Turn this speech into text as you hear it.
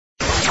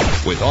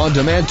with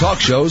on-demand talk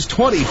shows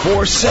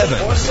 24/7.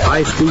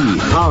 I see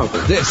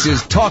Harvard. This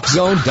is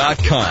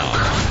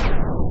TalkZone.com.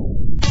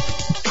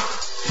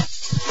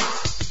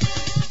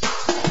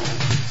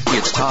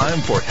 It's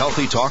time for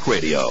Healthy Talk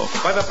Radio.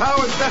 By the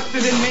powers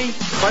vested in me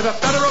by the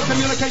Federal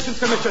Communications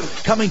Commission.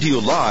 Coming to you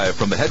live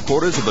from the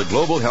headquarters of the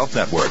Global Health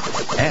Network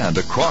and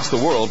across the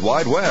World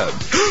Wide Web.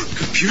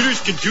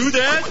 Computers can do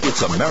that?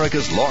 It's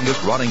America's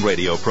longest-running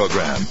radio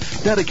program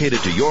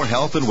dedicated to your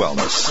health and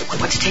wellness.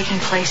 What's taking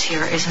place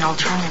here is an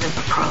alternative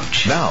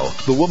approach. Now,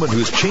 the woman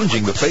who's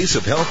changing the face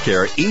of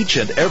healthcare each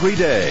and every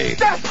day.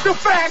 That's the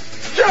fact,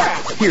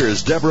 Jack!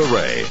 Here's Deborah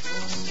Ray.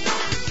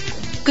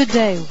 Good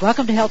day.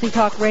 Welcome to Healthy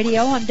Talk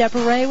Radio. I'm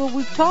Deborah Ray. Well,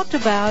 we've talked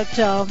about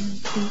the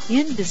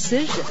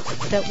indecision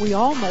that we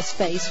all must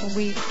face when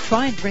we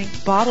try and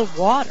drink bottled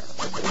water.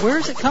 Where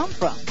does it come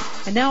from?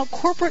 And now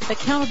Corporate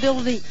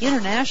Accountability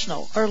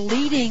International are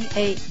leading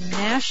a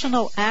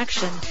national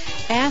action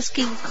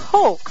asking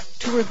Coke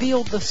to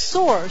reveal the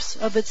source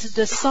of its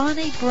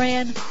Dasani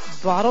brand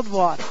bottled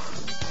water.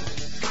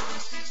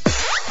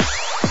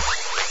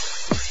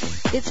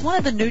 It's one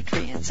of the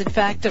nutrients. In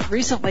fact,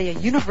 recently a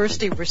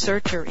university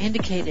researcher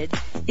indicated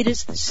it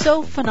is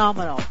so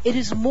phenomenal. It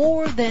is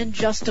more than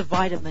just a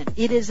vitamin.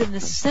 It is an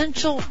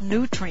essential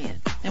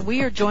nutrient. And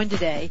we are joined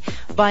today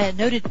by a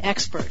noted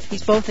expert.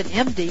 He's both an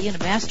MD and a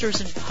master's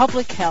in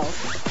public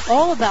health,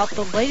 all about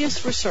the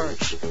latest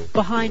research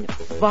behind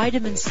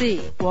vitamin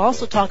C. We'll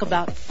also talk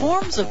about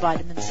forms of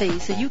vitamin C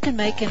so you can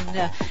make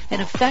an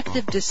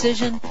effective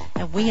decision.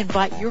 And we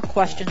invite your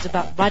questions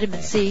about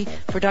vitamin C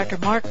for Dr.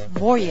 Mark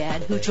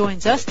Moyad, who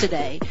joins us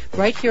today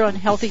right here on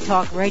Healthy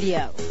Talk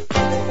Radio.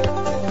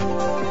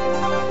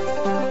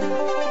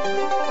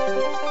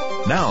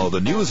 Now,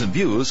 the news and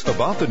views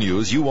about the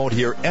news you won't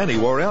hear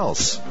anywhere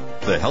else.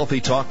 The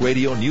Healthy Talk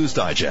Radio News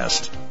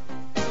Digest.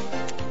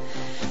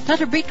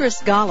 Dr.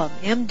 Beatrice Golub,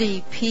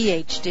 MD,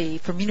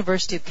 PhD from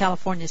University of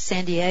California,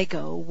 San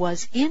Diego,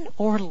 was in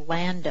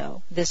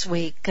Orlando this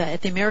week at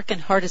the American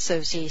Heart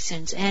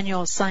Association's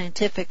annual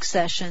scientific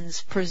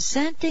sessions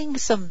presenting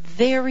some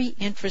very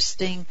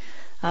interesting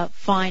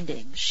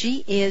findings.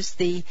 She is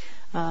the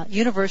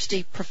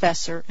university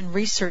professor and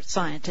research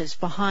scientist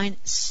behind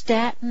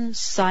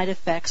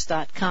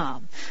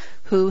statinsideeffects.com,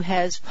 who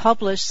has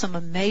published some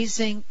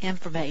amazing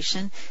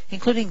information,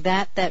 including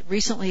that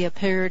recently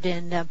appeared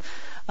in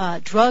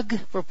drug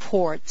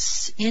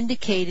reports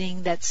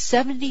indicating that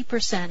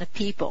 70% of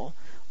people,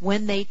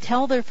 when they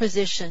tell their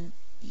physician,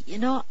 you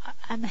know,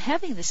 I'm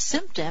having this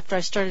symptom after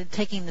I started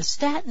taking the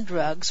statin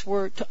drugs,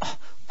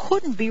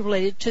 couldn't be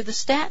related to the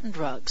statin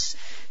drugs.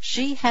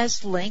 She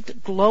has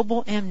linked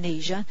global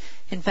amnesia,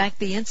 in fact,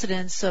 the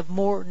incidence of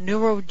more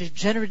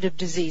neurodegenerative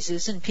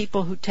diseases in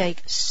people who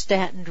take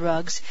statin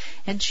drugs,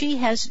 and she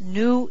has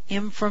new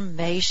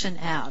information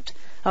out.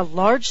 A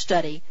large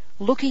study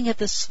looking at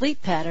the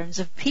sleep patterns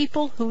of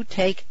people who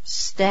take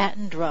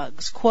statin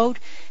drugs, quote,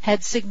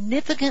 had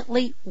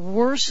significantly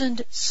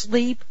worsened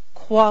sleep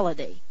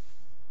quality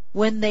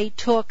when they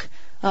took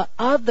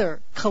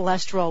other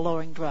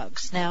cholesterol-lowering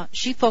drugs. Now,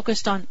 she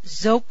focused on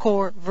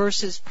Zocor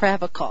versus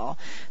Pravachol,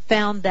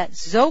 found that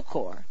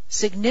Zocor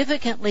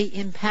significantly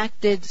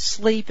impacted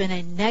sleep in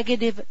a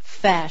negative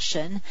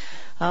fashion.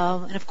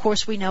 And, of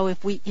course, we know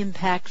if we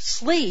impact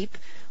sleep,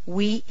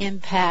 we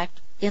impact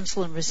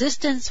insulin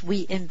resistance,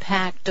 we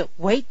impact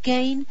weight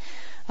gain.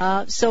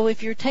 So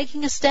if you're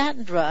taking a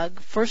statin drug,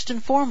 first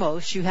and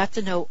foremost, you have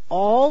to know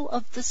all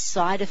of the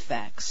side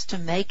effects to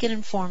make an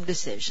informed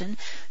decision.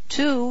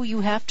 2,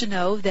 you have to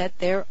know that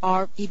there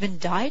are even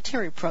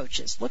dietary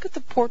approaches. Look at the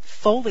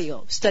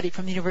portfolio study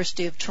from the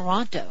University of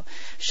Toronto.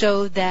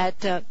 Showed that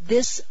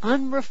this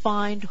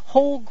unrefined,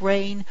 whole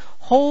grain,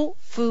 whole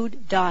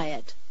food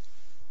diet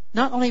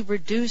not only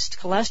reduced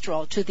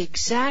cholesterol to the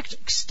exact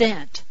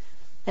extent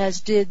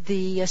as did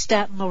the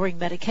statin-lowering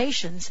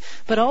medications,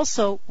 but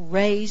also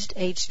raised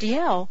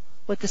HDL,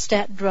 what the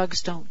statin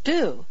drugs don't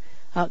do.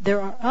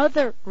 There are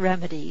other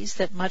remedies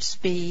that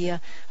must be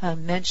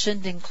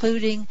mentioned,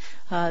 including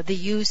the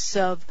use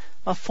of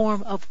a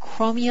form of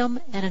chromium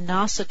and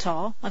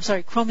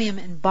chromium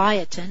and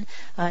biotin,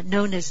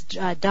 known as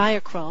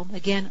diachrome.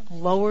 Again,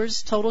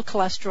 lowers total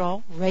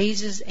cholesterol,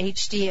 raises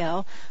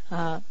HDL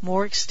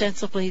more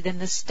extensively than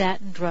the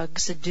statin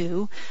drugs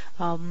do.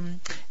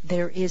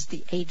 There is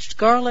the aged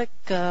garlic,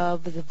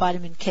 the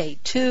vitamin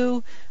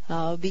K2,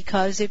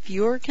 because if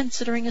you're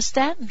considering a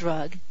statin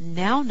drug,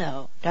 now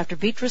know, Dr.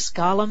 Beatrice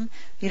Golub,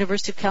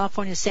 University of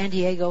California, San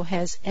Diego,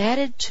 has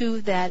added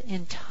to that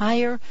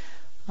entire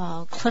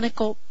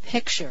clinical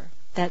picture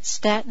that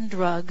statin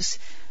drugs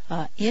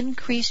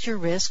increase your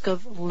risk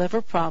of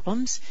liver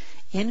problems,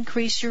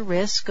 increase your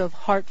risk of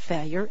heart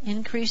failure,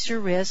 increase your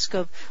risk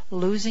of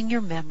losing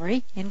your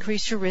memory,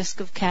 increase your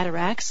risk of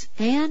cataracts,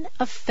 and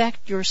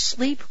affect your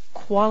sleep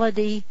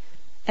quality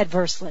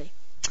adversely.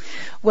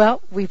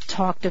 Well, we've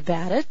talked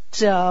about it.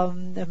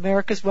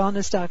 America's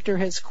Wellness Doctor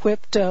has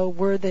quipped,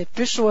 we're the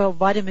fish oil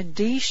vitamin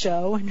D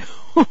show, and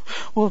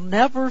will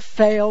never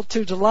fail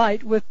to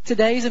delight with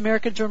today's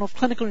American Journal of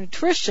Clinical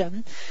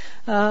Nutrition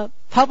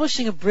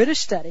publishing a British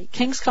study,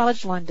 King's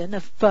College London,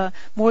 of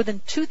more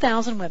than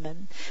 2,000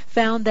 women,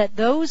 found that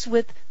those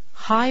with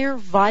higher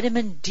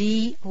vitamin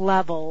D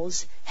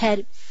levels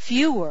had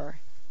fewer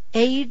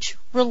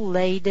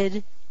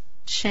age-related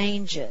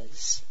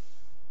changes.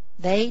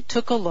 They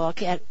took a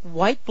look at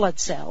white blood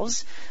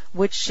cells,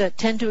 which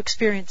tend to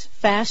experience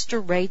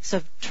faster rates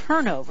of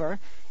turnover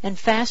and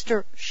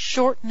faster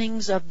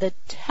shortenings of the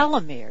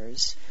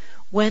telomeres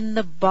when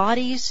the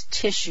body's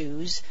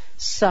tissues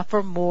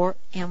suffer more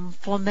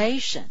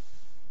inflammation.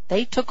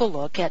 They took a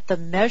look at the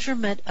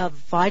measurement of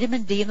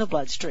vitamin D in the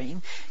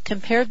bloodstream,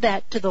 compared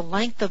that to the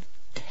length of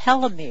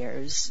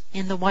telomeres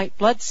in the white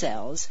blood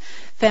cells,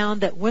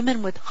 found that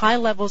women with high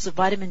levels of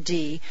vitamin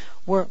D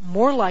were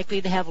more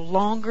likely to have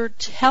longer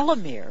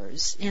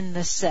telomeres in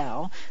the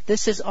cell.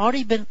 This has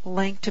already been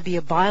linked to be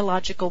a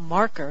biological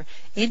marker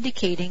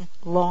indicating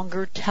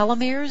longer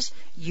telomeres,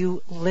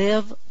 you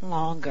live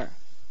longer.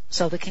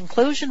 So the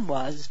conclusion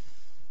was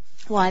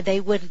why they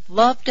would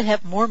love to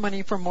have more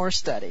money for more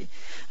study.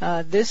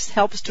 This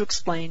helps to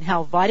explain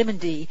how vitamin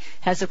D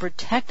has a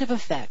protective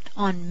effect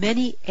on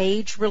many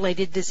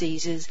age-related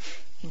diseases,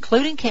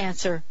 including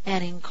cancer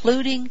and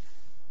including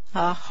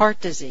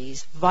heart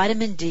disease.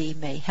 Vitamin D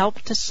may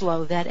help to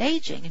slow that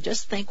aging. And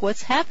just think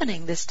what's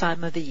happening this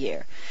time of the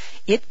year.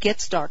 It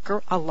gets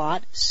darker a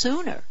lot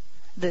sooner.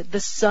 The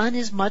sun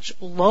is much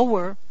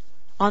lower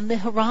on the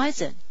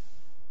horizon.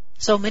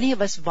 So many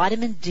of us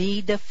vitamin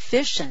D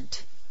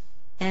deficient.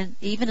 And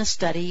even a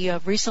study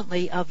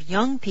recently of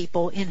young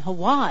people in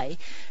Hawaii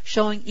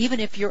showing even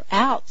if you're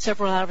out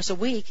several hours a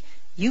week,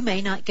 you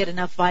may not get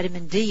enough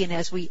vitamin D. And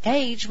as we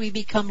age, we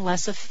become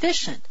less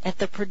efficient at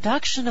the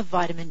production of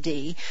vitamin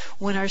D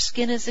when our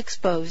skin is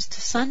exposed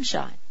to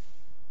sunshine.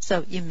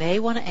 So you may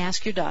want to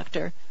ask your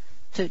doctor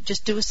to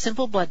just do a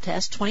simple blood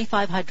test,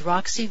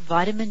 25-hydroxy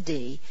vitamin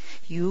D.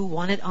 You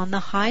want it on the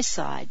high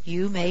side.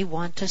 You may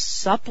want to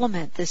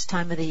supplement this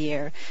time of the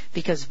year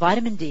because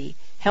vitamin D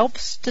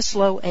helps to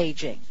slow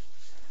aging.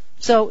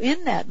 So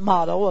in that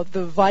model of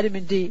the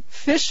vitamin D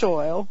fish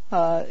oil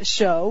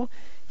show,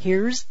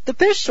 here's the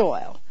fish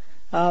oil.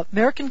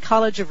 American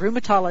College of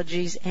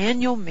Rheumatology's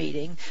annual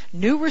meeting,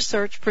 new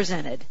research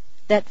presented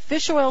that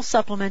fish oil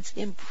supplements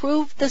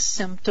improve the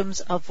symptoms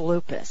of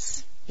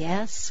lupus.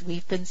 Yes,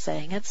 we've been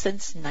saying it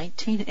since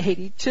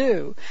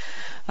 1982.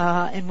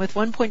 And with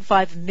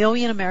 1.5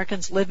 million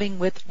Americans living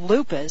with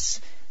lupus,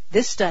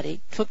 this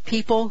study took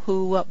people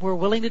who were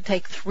willing to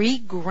take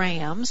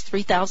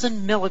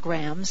 3,000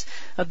 milligrams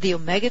of the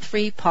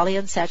omega-3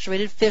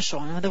 polyunsaturated fish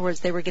oil. In other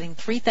words, they were getting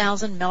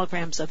 3,000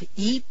 milligrams of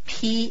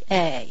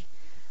EPA.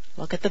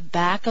 Look at the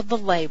back of the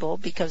label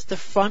because the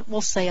front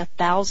will say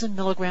 1,000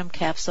 milligram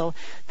capsule.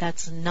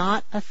 That's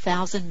not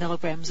 1,000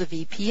 milligrams of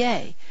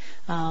EPA.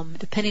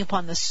 Depending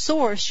upon the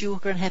source, you're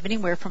going to have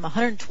anywhere from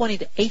 120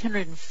 to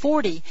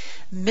 840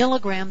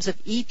 milligrams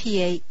of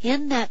EPA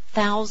in that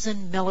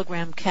 1,000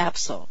 milligram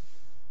capsule.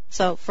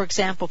 So, for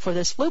example, for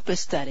this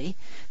lupus study,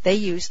 they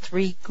used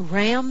 3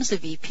 grams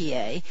of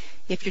EPA.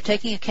 If you're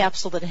taking a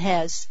capsule that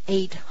has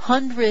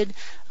 800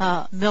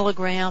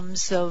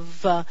 milligrams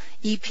of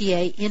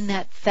EPA in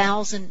that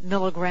 1,000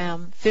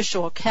 milligram fish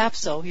oil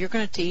capsule, you're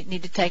going to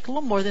need to take a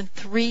little more than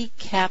 3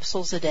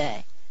 capsules a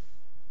day.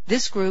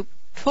 This group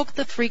took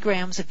the 3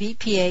 grams of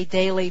EPA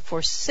daily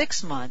for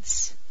 6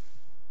 months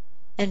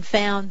and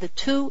found the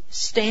 2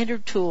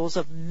 standard tools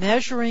of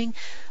measuring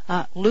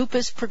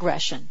lupus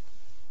progression.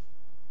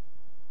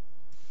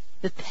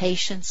 The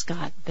patients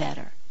got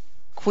better.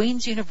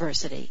 Queen's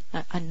University,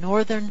 a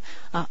Northern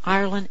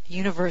Ireland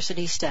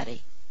university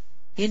study,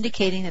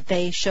 indicating that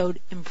they showed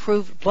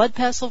improved blood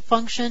vessel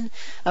function,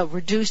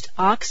 reduced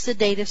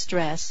oxidative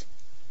stress.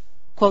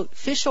 Quote,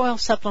 fish oil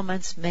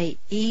supplements may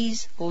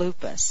ease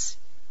lupus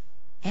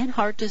and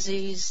heart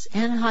disease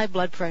and high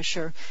blood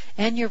pressure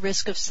and your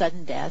risk of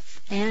sudden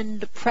death and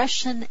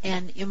depression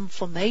and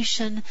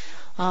inflammation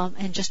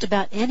and just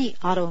about any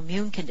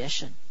autoimmune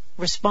condition.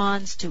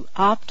 Responds to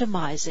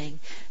optimizing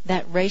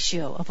that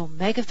ratio of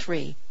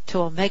omega-3 to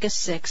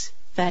omega-6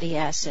 fatty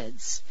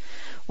acids.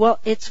 Well,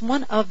 it's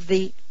one of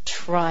the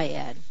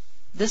triad,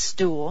 the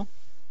stool,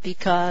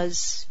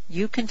 because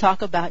you can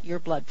talk about your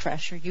blood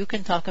pressure, you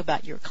can talk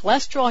about your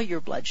cholesterol,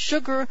 your blood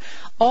sugar,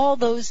 all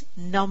those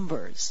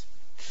numbers,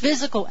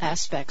 physical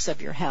aspects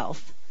of your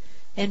health,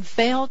 and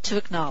fail to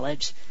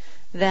acknowledge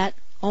that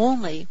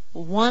only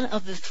one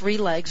of the 3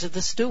 legs of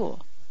the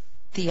stool,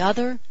 the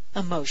other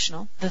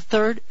emotional, the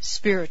third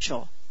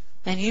spiritual.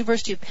 And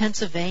University of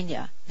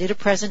Pennsylvania did a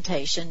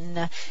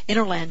presentation in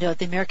Orlando at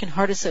the American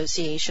Heart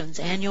Association's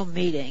annual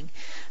meeting,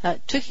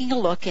 taking a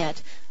look at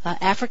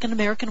African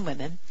American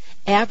women,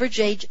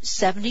 average age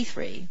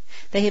 73.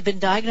 They had been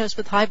diagnosed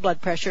with high blood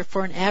pressure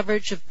for an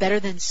average of better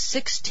than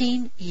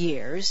 16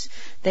 years.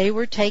 They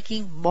were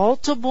taking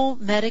multiple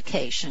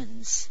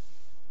medications.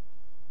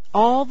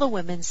 all the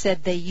women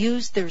said they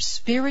used their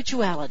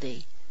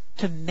spirituality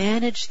to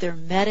manage their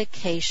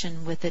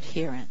medication with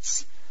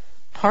adherence.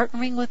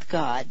 Partnering with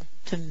God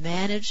to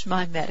manage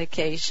my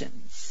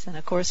medications. And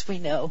of course we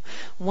know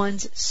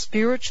one's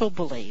spiritual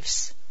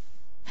beliefs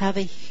have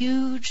a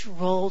huge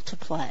role to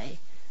play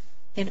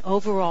in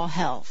overall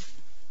health.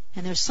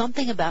 And there's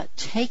something about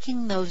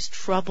taking those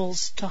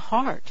troubles to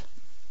heart.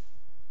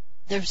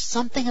 There's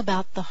something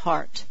about the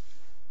heart.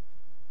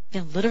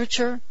 In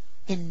literature,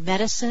 in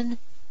medicine,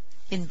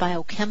 in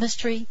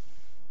biochemistry,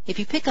 if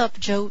you pick up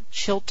Joe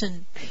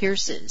Chilton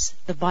Pierce's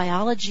The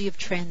Biology of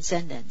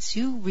Transcendence,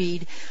 you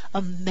read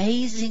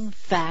amazing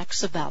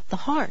facts about the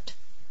heart.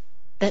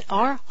 That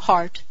our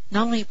heart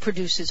not only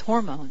produces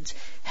hormones,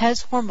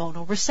 has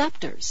hormonal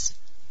receptors.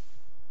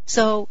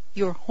 So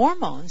your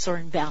hormones are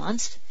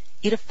imbalanced,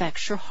 it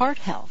affects your heart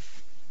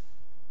health.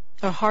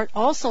 Our heart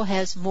also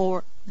has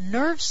more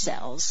nerve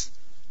cells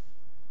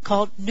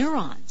called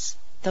neurons.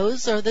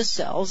 Those are the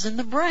cells in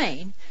the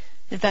brain.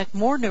 In fact,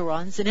 more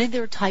neurons than any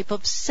other type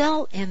of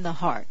cell in the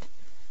heart.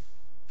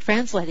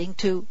 Translating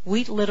to,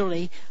 we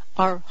literally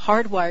are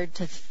hardwired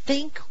to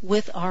think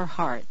with our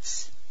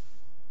hearts.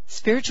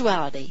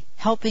 Spirituality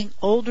helping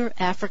older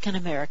African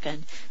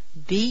American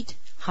beat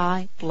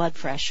high blood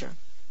pressure.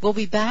 We'll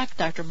be back.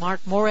 Dr.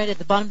 Mark Moyad at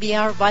the bottom of the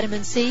hour,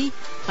 Vitamin C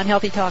on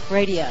Healthy Talk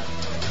Radio.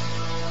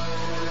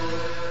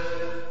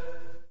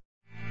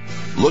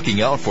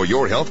 Looking out for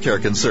your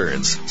healthcare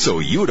concerns so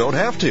you don't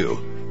have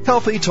to.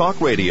 Healthy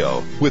Talk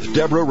Radio with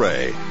Deborah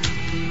Ray.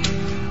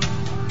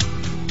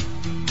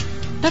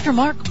 Dr.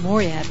 Mark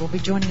Moyad will be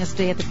joining us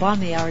today at the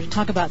bottom of the hour to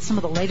talk about some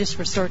of the latest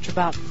research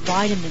about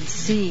vitamin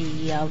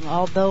C.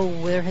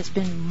 Although there has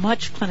been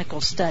much clinical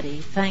study,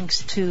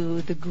 thanks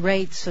to the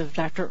greats of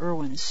Dr.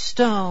 Irwin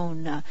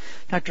Stone,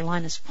 Dr.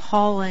 Linus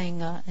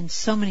Pauling, and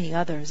so many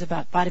others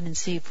about vitamin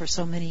C for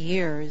so many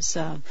years.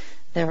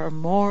 There are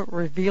more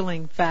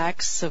revealing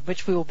facts of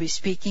which we will be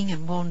speaking,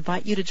 and we'll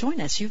invite you to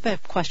join us. You've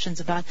had questions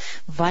about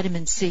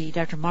vitamin C.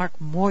 Dr. Mark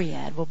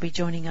Moyad will be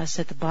joining us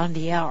at the bottom of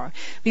the hour.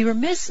 Be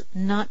remiss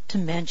not to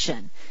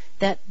mention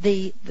that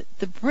the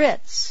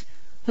Brits,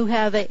 who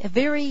have a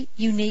very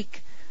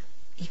unique,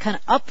 kind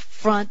of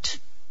upfront,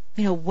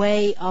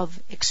 way of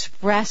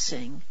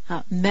expressing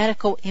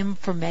medical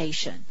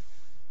information,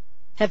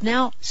 have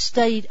now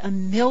studied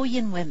 1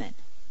 million women,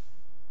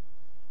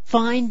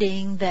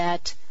 finding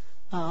that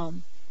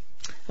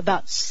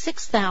about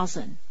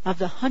 6,000 of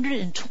the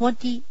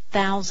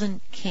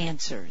 120,000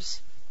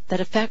 cancers that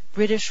affect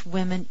British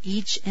women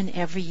each and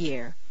every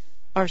year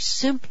are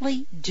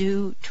simply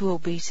due to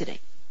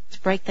obesity.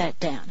 Let's break that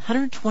down.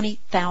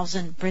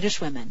 120,000 British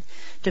women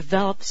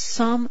develop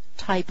some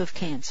type of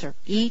cancer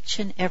each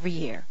and every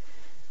year.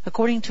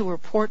 According to a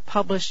report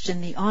published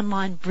in the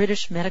online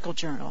British Medical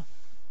Journal,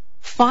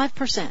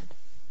 5%,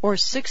 or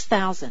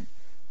 6,000,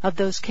 of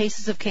those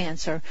cases of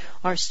cancer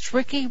are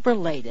strictly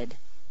related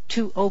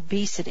to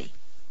obesity.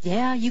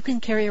 Yeah, you can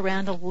carry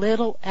around a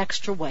little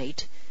extra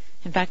weight.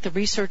 In fact, the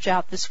research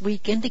out this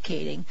week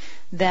indicating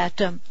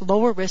that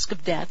lower risk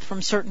of death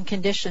from certain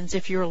conditions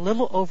if you're a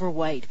little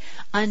overweight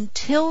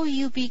until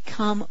you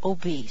become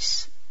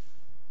obese.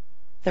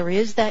 There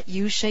is that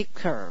U-shaped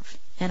curve,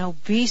 and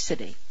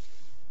obesity,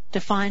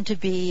 defined to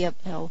be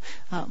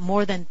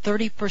more than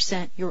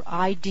 30% your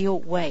ideal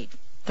weight,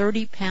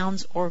 30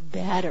 pounds or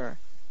better,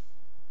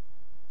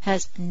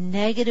 has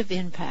negative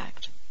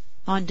impact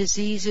on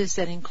diseases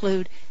that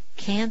include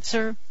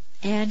cancer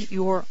and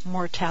your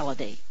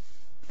mortality.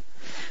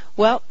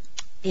 Well,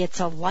 it's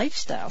a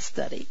lifestyle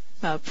study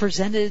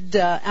presented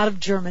out of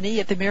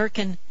Germany at the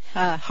American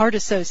Heart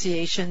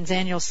Association's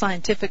annual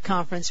scientific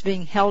conference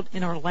being held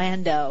in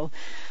Orlando.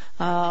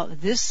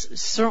 This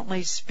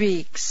certainly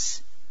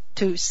speaks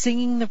to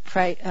singing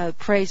the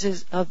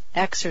praises of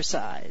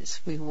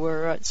exercise. We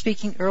were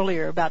speaking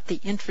earlier about the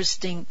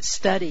interesting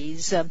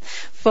studies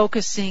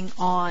focusing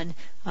on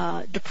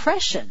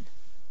depression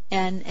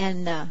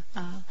and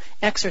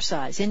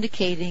exercise,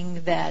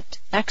 indicating that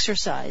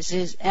exercise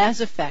is as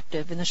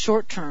effective in the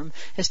short term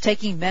as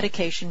taking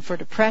medication for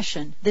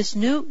depression. This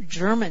new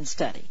German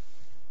study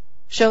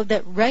showed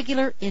that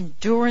regular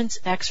endurance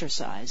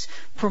exercise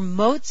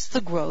promotes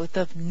the growth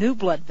of new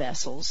blood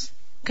vessels,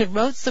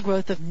 promotes the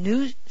growth of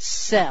new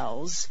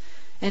cells,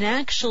 and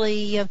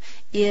actually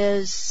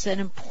is an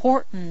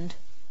important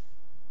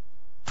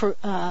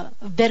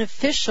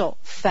beneficial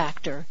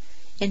factor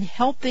in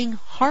helping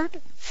heart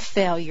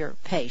failure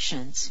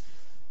patients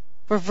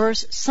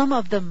reverse some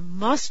of the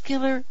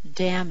muscular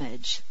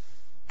damage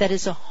that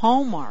is a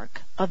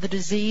hallmark of the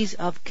disease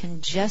of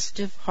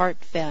congestive heart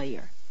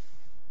failure.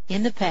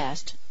 In the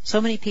past,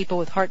 so many people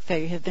with heart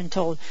failure have been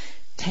told,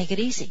 take it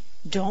easy,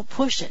 don't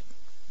push it.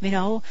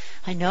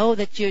 I know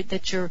that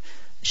you're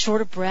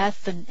short of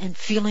breath and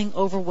feeling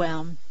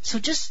overwhelmed, so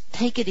just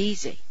take it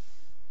easy.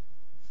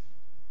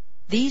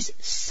 These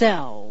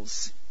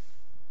cells,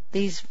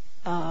 these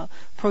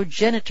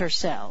progenitor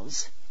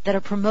cells that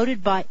are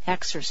promoted by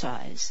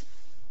exercise,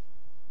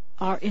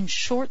 are in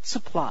short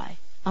supply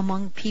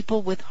among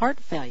people with heart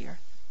failure.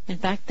 In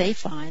fact, they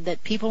find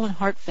that people in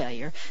heart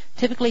failure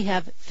typically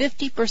have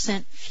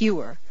 50%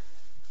 fewer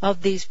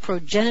of these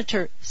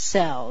progenitor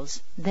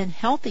cells than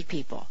healthy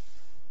people.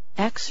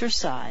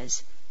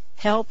 Exercise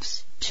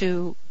helps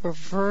to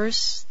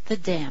reverse the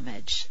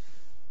damage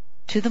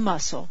to the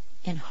muscle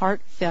in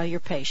heart failure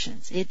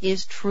patients. It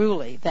is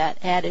truly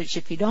that adage,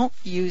 if you don't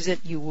use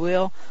it, you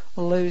will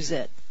lose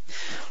it.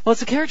 Well,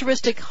 it's a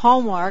characteristic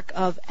hallmark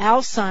of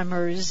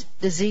Alzheimer's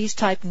disease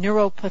type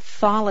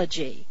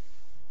neuropathology.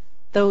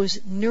 Those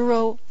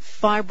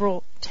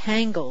neurofibril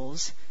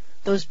tangles,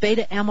 those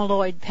beta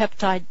amyloid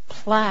peptide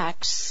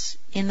plaques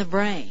in the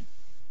brain.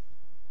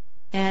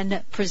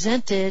 And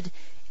presented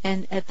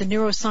at the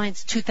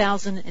Neuroscience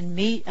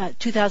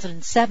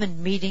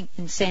 2007 meeting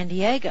in San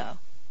Diego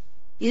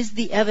is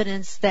the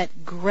evidence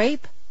that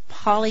grape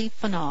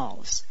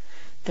polyphenols,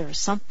 there's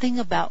something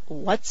about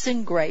what's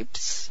in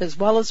grapes as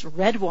well as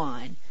red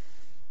wine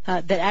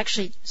that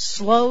actually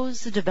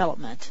slows the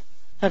development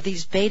of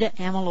these beta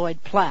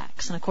amyloid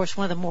plaques. And of course,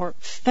 one of the more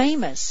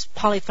famous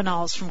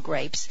polyphenols from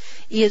grapes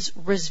is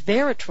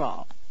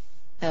resveratrol.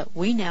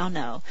 We now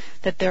know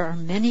that there are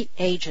many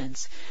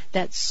agents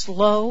that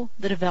slow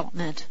the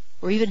development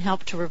or even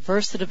help to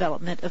reverse the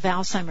development of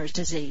Alzheimer's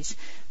disease.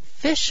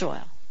 Fish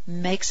oil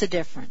makes a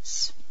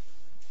difference.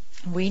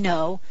 We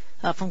know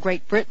from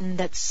Great Britain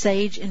that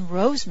sage and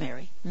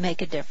rosemary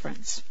make a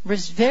difference.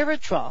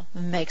 Resveratrol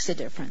makes a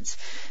difference.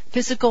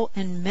 Physical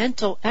and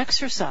mental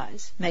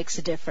exercise makes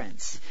a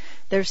difference.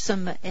 There's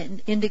some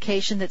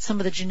indication that some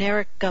of the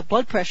generic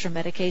blood pressure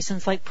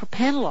medications like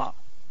propranolol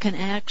can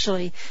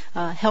actually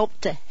help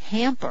to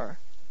hamper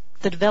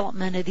the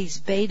development of these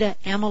beta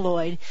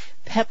amyloid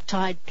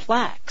peptide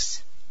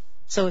plaques.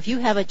 So if you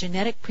have a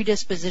genetic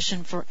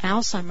predisposition for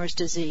Alzheimer's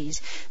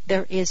disease,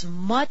 there is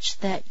much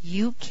that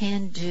you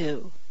can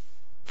do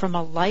from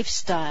a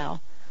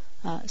lifestyle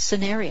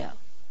scenario.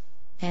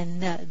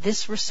 And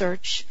this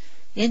research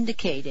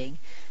indicating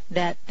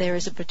that there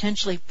is a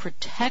potentially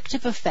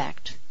protective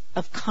effect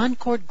of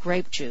Concord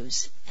grape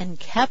juice and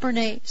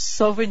Cabernet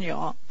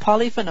Sauvignon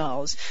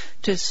polyphenols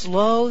to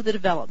slow the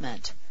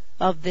development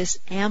of this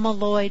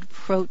amyloid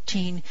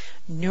protein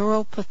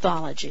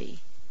neuropathology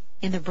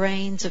in the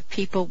brains of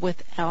people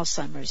with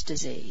Alzheimer's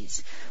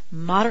disease.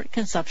 Moderate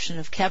consumption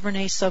of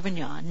Cabernet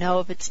Sauvignon. No,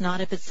 if it's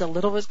a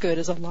little as good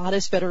as a lot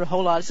is better, a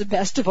whole lot is the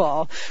best of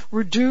all.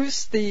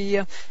 Reduce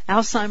the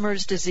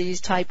Alzheimer's disease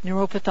type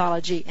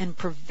neuropathology and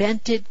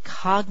prevented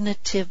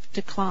cognitive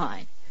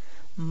decline.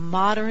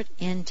 Moderate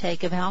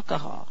intake of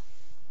alcohol.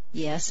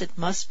 Yes, it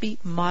must be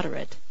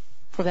moderate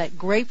for that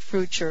great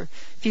future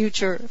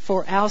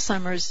for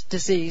Alzheimer's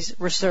disease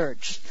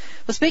research.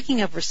 Well,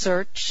 speaking of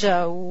research,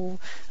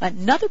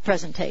 another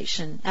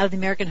presentation out of the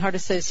American Heart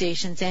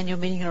Association's annual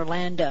meeting in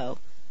Orlando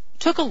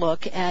took a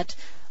look at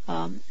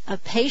a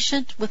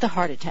patient with a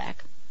heart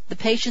attack. The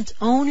patient's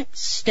own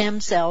stem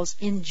cells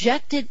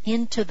injected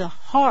into the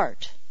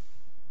heart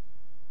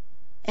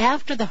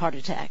after the heart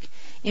attack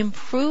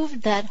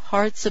improved that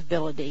heart's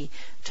ability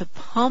to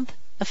pump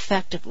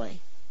effectively.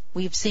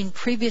 We've seen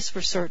previous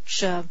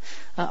research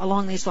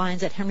along these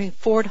lines at Henry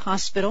Ford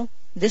Hospital.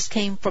 This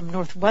came from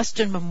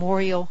Northwestern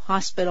Memorial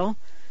Hospital,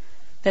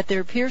 that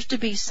there appears to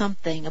be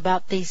something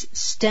about these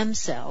stem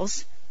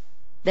cells.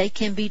 They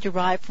can be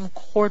derived from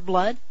cord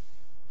blood.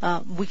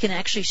 We can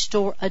actually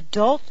store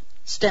adult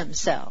stem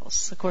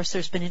cells. Of course,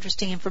 there's been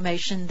interesting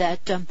information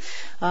that you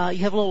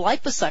have a little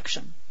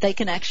liposuction. They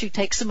can actually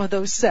take some of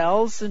those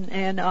cells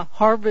and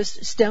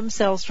harvest stem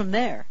cells from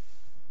there,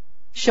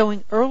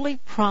 showing early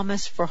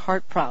promise for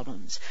heart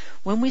problems.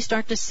 When we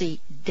start to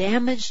see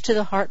damage to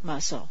the heart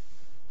muscle,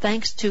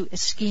 thanks to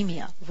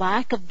ischemia,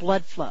 lack of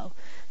blood flow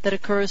that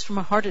occurs from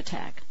a heart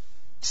attack,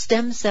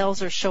 stem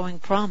cells are showing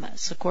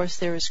promise. Of course,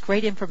 there is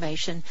great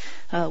information.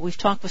 We've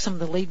talked with some of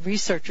the lead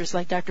researchers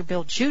like Dr.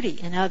 Bill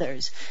Judy and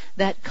others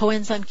that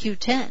coenzyme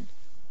Q10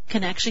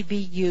 can actually be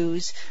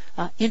used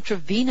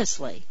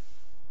intravenously,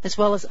 as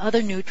well as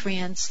other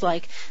nutrients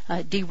like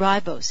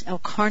D-ribose,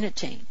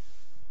 L-carnitine,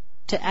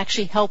 to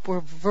actually help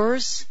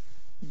reverse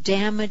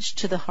damage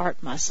to the heart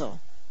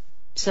muscle.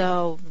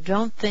 So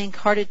don't think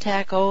heart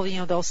attack,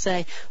 they'll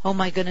say, oh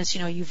my goodness,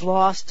 you've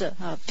lost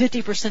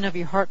 50% of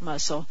your heart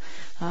muscle.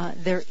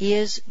 There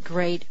is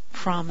great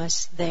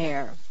promise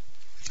there.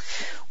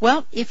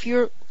 Well, if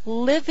you're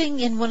living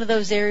in one of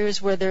those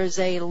areas where there's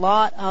a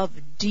lot of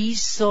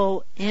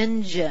diesel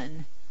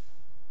engine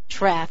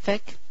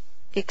traffic,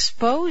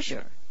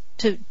 exposure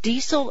to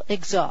diesel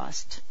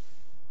exhaust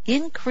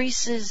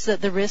increases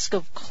the risk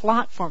of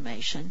clot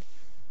formation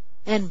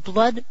and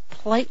blood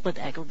platelet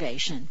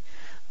aggregation,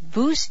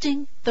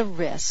 boosting the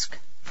risk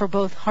for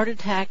both heart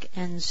attack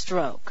and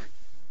stroke.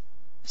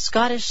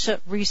 Scottish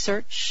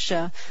research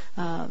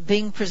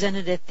being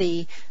presented at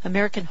the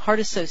American Heart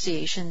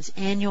Association's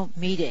annual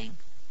meeting.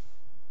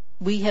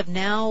 We have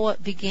now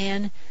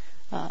began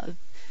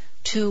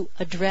to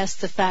address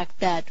the fact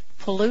that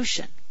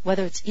pollution,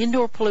 whether it's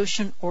indoor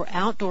pollution or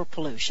outdoor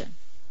pollution,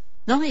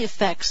 not only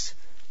affects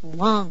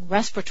lung,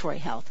 respiratory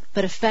health,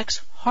 but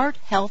affects heart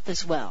health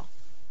as well.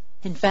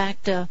 In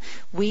fact,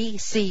 we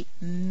see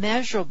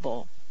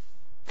measurable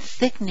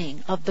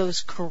thickening of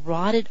those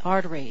carotid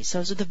arteries.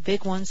 Those are the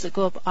big ones that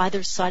go up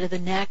either side of the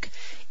neck,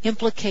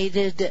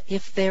 implicated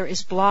if there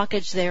is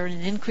blockage there and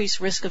an increased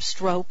risk of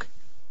stroke,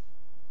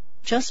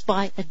 just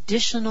by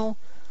additional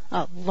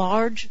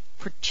large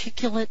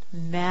particulate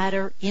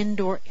matter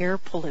indoor air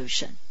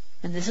pollution.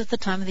 And this is the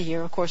time of the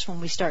year, of course,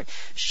 when we start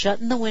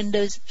shutting the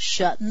windows,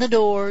 shutting the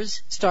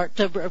doors, start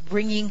to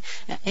bringing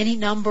any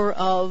number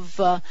of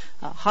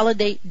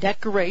holiday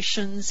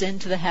decorations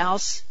into the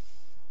house.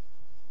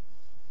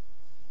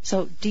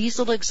 So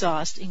diesel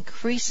exhaust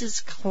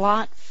increases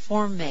clot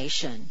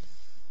formation,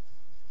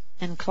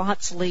 and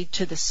clots lead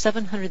to the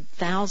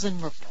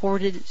 700,000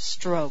 reported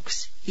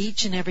strokes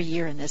each and every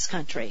year in this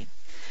country.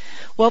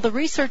 Well, the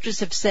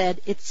researchers have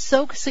said it's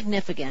so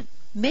significant,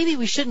 maybe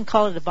we shouldn't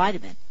call it a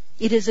vitamin.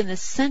 It is an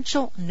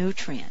essential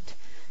nutrient.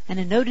 And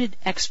a noted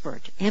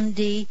expert,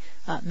 MD,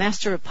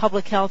 Master of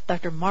Public Health,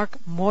 Dr. Mark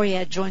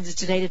Moyad, joins us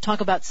today to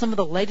talk about some of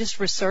the latest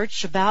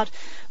research about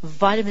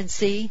vitamin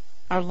C.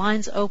 Our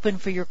line's open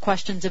for your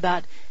questions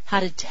about how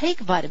to take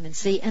vitamin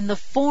C and the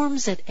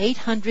forms at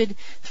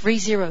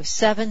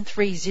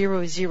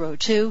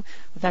 800-307-3002.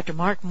 With Dr.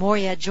 Mark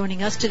Moyad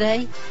joining us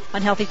today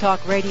on Healthy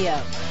Talk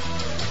Radio.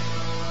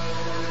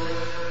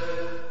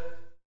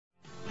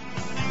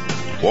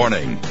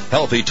 Warning,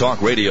 Healthy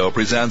Talk Radio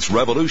presents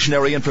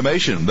revolutionary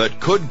information that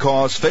could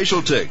cause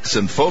facial tics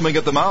and foaming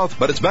at the mouth,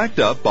 but it's backed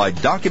up by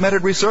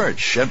documented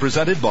research and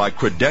presented by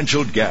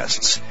credentialed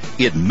guests.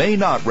 It may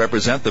not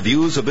represent the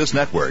views of this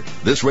network,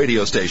 this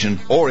radio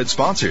station, or its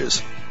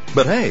sponsors.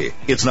 But hey,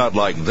 it's not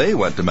like they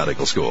went to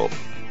medical school.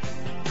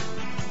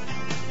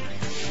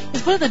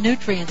 It's one of the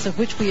nutrients of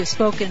which we have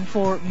spoken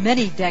for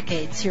many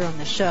decades here on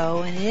the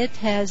show, and it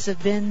has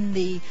been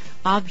the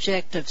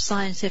object of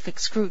scientific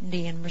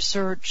scrutiny and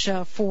research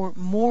for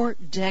more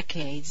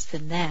decades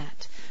than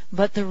that.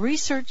 But the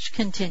research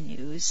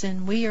continues,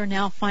 and we are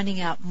now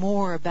finding out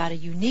more about a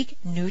unique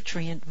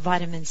nutrient,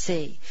 vitamin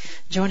C.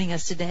 Joining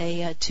us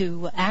today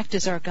to act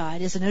as our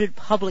guide is a noted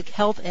public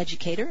health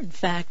educator. In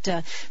fact,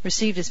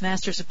 received his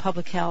Master's of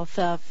Public Health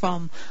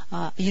from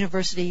a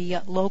university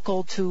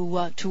local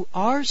to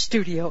our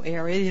studio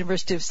area, the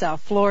University of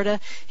South Florida.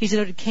 He's a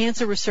noted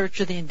cancer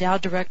researcher, the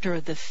endowed director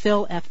of the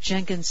Phil F.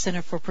 Jenkins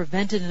Center for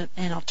Preventive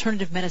and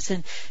Alternative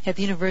Medicine at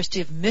the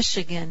University of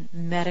Michigan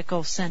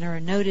Medical Center, a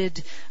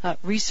noted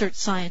research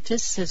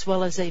scientist as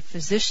well as a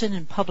physician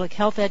and public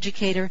health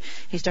educator.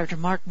 He's Dr.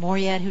 Mark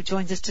Moyad, who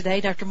joins us today.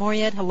 Dr.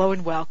 Moyad, hello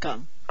and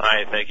welcome.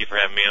 Hi, thank you for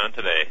having me on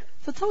today.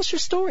 So tell us your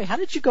story. How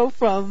did you go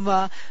from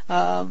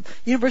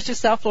University of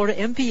South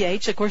Florida,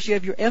 MPH, of course you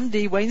have your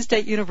MD, Wayne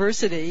State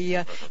University,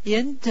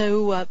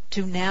 into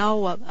to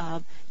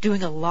now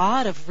doing a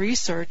lot of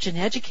research and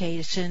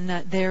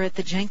education there at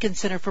the Jenkins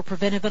Center for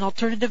Preventive and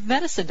Alternative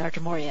Medicine,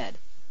 Dr. Moyad?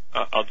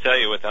 I'll tell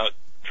you without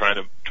trying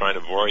to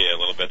bore you a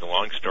little bit. The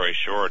long story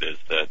short is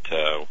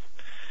that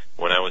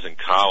when I was in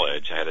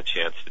college, I had a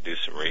chance to do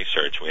some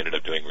research. We ended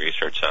up doing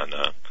research on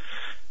a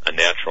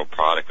natural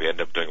product. We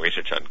ended up doing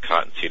research on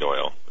cottonseed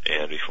oil.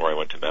 And before I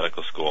went to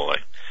medical school,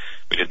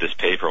 we did this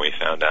paper. And we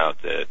found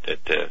out that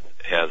it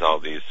has all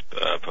these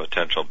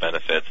potential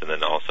benefits, and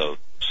then also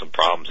some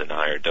problems in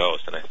higher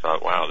dose. And I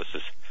thought, wow, this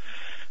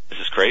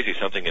is crazy.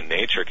 Something in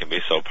nature can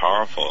be so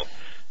powerful.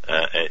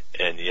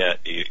 And yet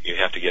you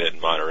have to get it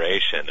in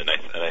moderation. And I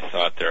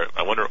thought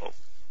I wonder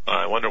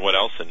what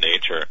else in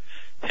nature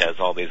has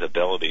all these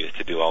abilities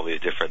to do all these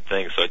different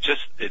things. So it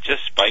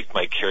just spiked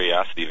my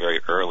curiosity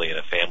very early in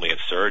a family of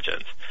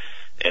surgeons.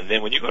 And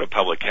then when you go to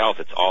public health,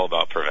 it's all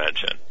about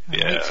prevention.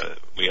 Right.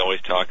 We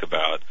always talk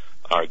about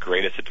our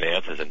greatest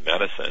advances in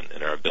medicine,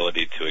 and our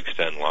ability to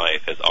extend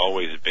life has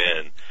always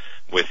been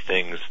with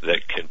things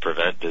that can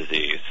prevent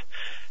disease.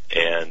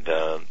 And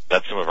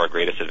that's some of our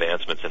greatest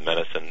advancements in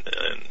medicine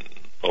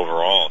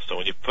overall. So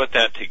when you put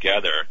that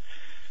together,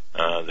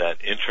 that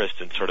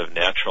interest in sort of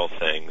natural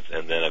things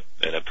and then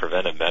a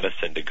preventive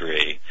medicine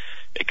degree,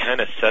 it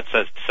kind of sets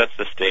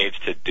the stage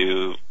to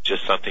do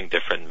just something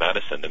different in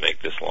medicine, to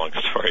make this long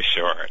story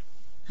short.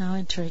 How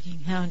intriguing,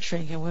 how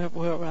intriguing.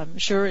 We're I'm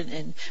sure,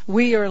 and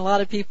we or a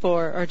lot of people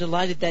are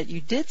delighted that you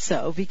did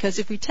so, because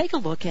if we take a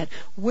look at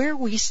where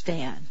we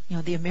stand,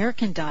 the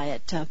American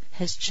diet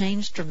has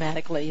changed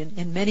dramatically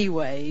in many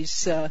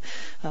ways,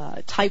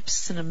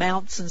 types and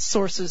amounts and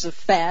sources of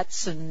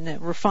fats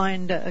and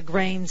refined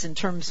grains in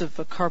terms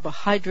of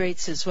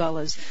carbohydrates, as well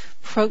as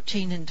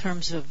protein in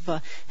terms of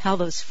how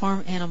those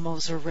farm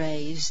animals are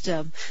raised.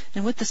 And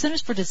with the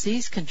Centers for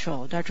Disease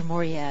Control, Dr.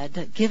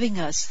 Moyad giving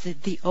us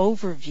the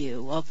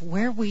overview of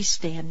where we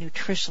stand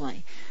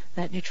nutritionally,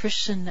 that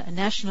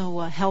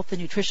National Health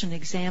and Nutrition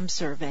Exam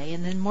Survey.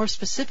 And then more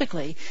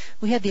specifically,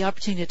 we had the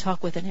opportunity to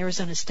talk with an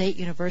Arizona State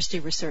University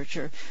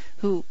researcher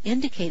who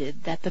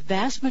indicated that the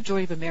vast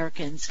majority of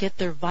Americans get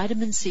their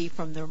vitamin C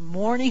from their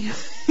morning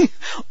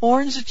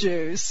orange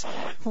juice.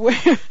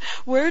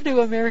 Where do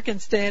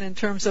Americans stand in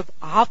terms of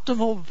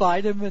optimal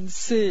vitamin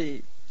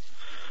C?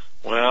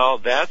 Well,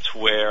 that's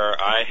where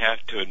I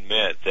have to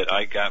admit that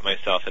I got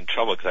myself in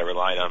trouble because I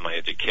relied on my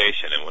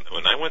education. And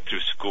when I went through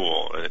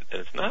school, and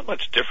it's not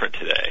much different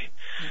today,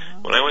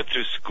 when I went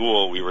through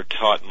school, we were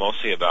taught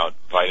mostly about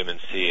vitamin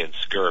C and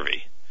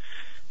scurvy.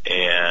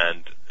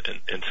 And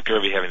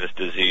scurvy having this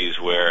disease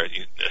where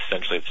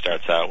essentially it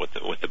starts out with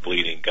the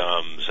bleeding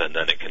gums, and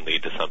then it can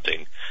lead to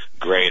something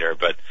greater.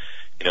 But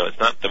it's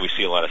not that we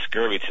see a lot of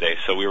scurvy today,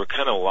 so we were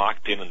kind of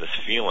locked in this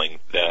feeling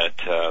that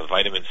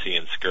vitamin C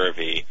and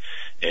scurvy,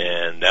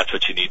 and that's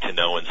what you need to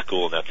know in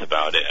school, and that's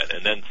about it.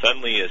 And then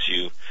suddenly, as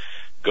you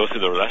go through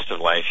the rest of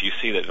life, you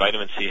see that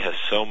vitamin C has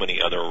so many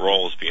other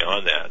roles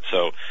beyond that.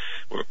 So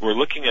we're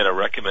looking at a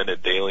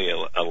recommended daily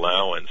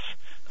allowance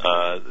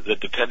that,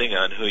 depending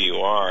on who you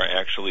are,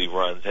 actually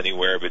runs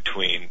anywhere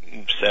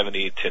between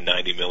 70 to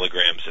 90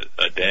 milligrams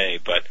a day.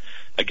 But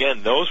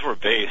again, those were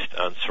based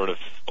on sort of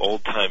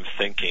old-time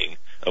thinking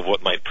of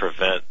what might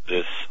prevent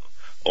this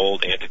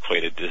old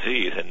antiquated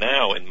disease. And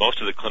now in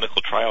most of the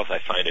clinical trials, I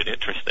find it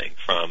interesting,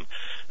 from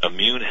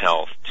immune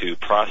health to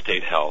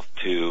prostate health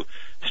to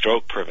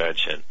stroke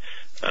prevention.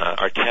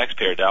 Our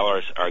taxpayer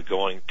dollars are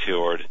going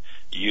toward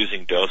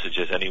using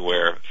dosages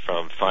anywhere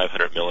from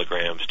 500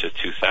 milligrams to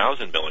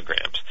 2,000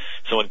 milligrams.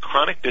 So in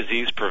chronic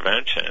disease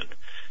prevention,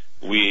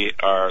 we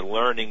are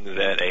learning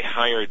that a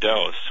higher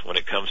dose when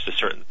it comes to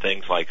certain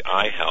things like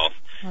eye health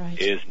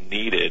is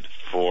needed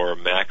for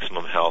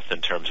maximum health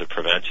in terms of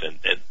prevention.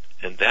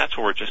 And that's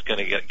what we're just going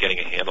to getting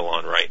a handle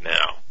on right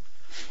now.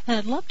 And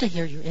I'd love to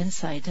hear your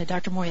insight,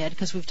 Dr. Moyad,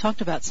 because we've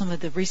talked about some of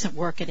the recent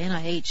work at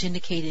NIH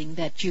indicating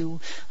that you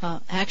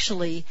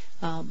actually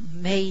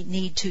may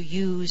need to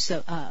use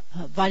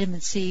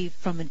vitamin C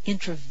from an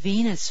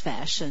intravenous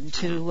fashion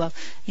to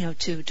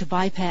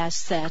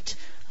bypass that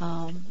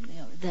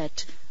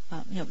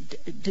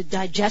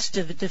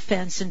digestive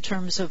defense in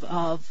terms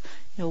of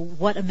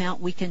what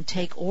amount we can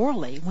take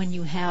orally when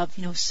you have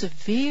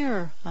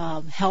severe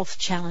health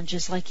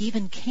challenges like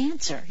even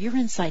cancer. Your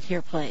insight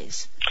here,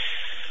 please.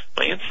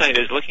 My insight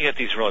is looking at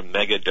these real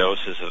mega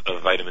doses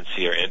of vitamin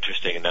C are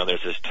interesting, and now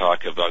there's this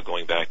talk about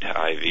going back to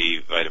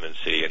IV vitamin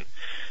C.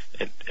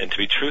 And to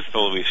be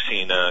truthful, we've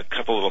seen a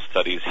couple little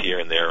studies here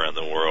and there around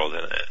the world,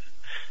 and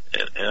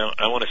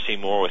I want to see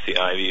more with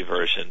the IV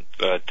version.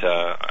 But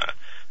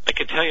I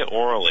can tell you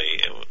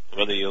orally,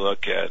 whether you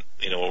look at,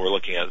 what we're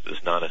looking at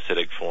this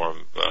non-acidic form,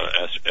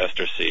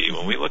 ester C,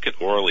 when we look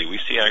at orally, we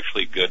see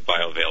actually good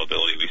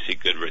bioavailability. We see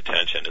good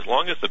retention. As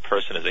long as the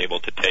person is able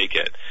to take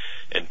it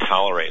and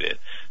tolerate it,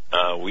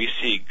 we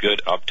see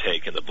good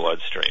uptake in the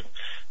bloodstream.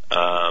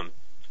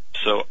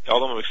 So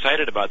although I'm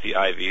excited about the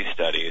IV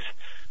studies,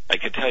 I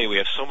can tell you we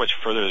have so much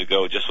further to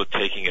go just with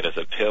taking it as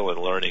a pill and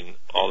learning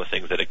all the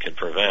things that it can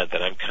prevent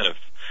that I'm kind of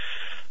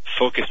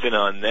focused in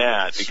on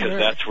that, because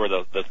that's where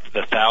the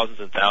thousands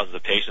and thousands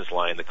of patients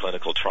lie in the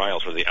clinical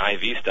trials, where the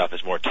IV stuff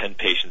is more 10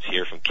 patients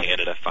here from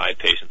Canada, 5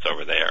 patients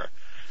over there.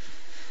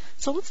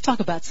 So let's talk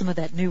about some of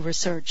that new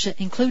research,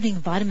 including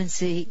vitamin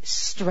C,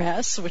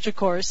 stress, which of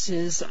course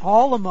is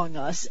all among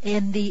us,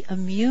 and the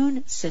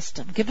immune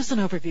system. Give us an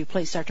overview,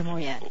 please, Dr.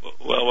 Moyad.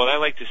 Well, what I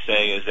like to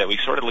say is that we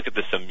sort of look at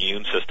this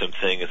immune system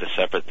thing as a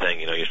separate thing.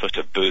 You're supposed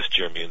to boost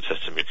your immune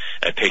system.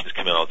 And patients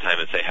come in all the time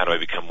and say, how do I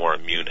become more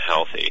immune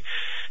healthy?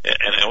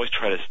 And I always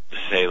try to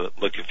say,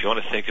 look, if you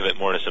want to think of it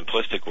more in a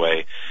simplistic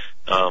way,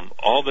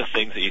 all the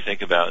things that you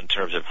think about in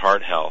terms of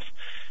heart health,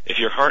 if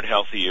you're heart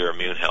healthy, you're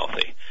immune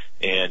healthy.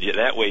 And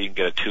that way you can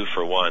get a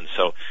 2-for-1.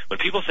 So when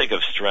people think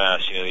of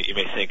stress, you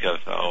may think of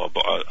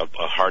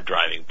a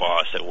hard-driving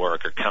boss at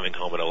work, or coming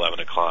home at 11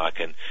 o'clock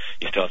and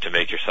you still have to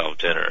make yourself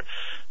dinner.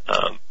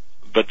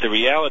 But the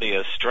reality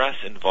is stress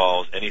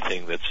involves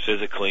anything that's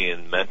physically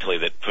and mentally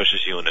that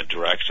pushes you in a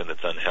direction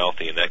that's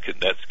unhealthy, and that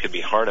could be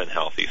heart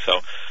unhealthy.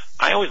 So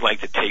I always like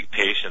to take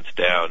patients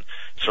down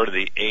sort of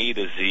the A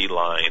to Z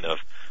line of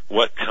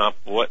what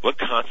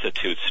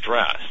constitutes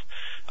stress.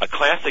 A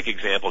classic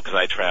example, because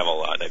I travel a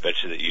lot, and I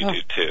bet you that you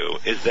do too,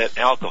 is that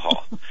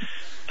alcohol.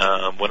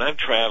 When I'm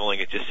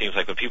traveling, it just seems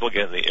like when people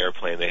get in the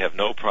airplane, they have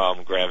no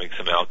problem grabbing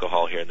some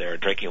alcohol here and there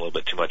and drinking a little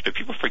bit too much. But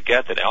people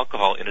forget that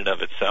alcohol in and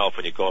of itself,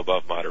 when you go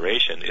above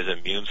moderation, is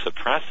immune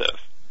suppressive.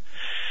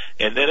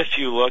 And then if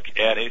you look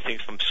at anything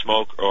from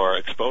smoke or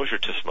exposure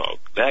to smoke,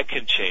 that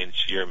can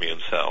change your immune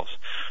cells.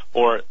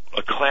 Or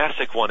a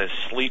classic one is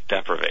sleep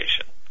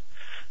deprivation.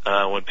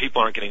 When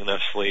people aren't getting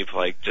enough sleep,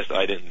 like just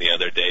I did the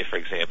other day, for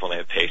example, and I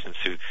have patients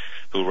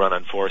who run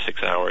on 4 or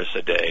 6 hours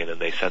a day, and then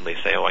they suddenly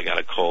say, I got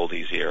a cold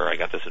easier, or I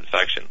got this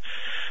infection.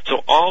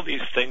 So all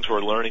these things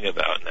we're learning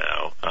about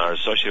now are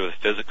associated with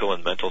physical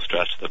and mental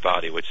stress to the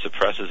body, which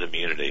suppresses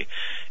immunity.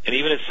 And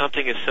even it's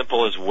something as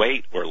simple as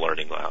weight we're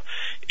learning now.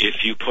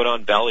 If you put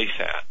on belly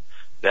fat,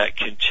 that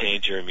can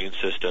change your immune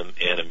system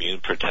and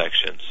immune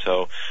protection.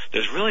 So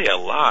there's really a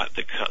lot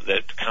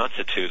that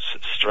constitutes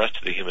stress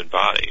to the human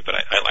body. But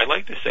I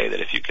like to say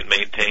that if you can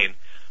maintain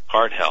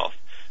heart health,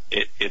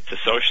 it's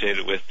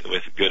associated with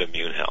good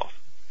immune health.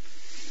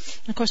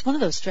 And of course, one of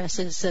those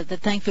stresses that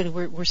thankfully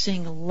we're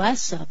seeing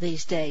less of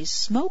these days,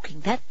 smoking.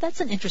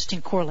 That's an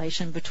interesting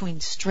correlation between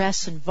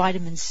stress and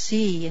vitamin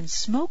C and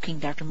smoking,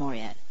 Dr.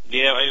 Moyad.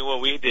 Yeah, I mean,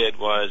 what we did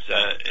was,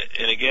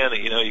 and again,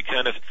 you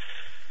kind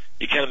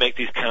of make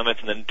these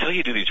comments, and then until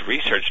you do these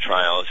research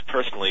trials,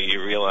 personally,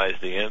 you realize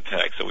the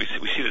impact. So we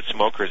see that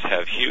smokers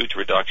have huge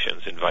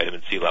reductions in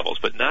vitamin C levels,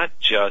 but not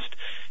just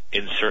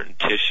in certain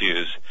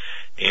tissues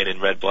and in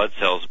red blood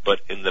cells,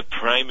 but in the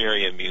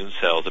primary immune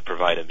cells that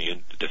provide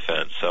immune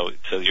defense.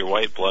 So your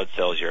white blood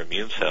cells, your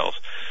immune cells,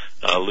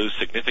 lose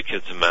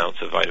significant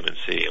amounts of vitamin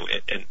C,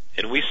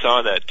 and we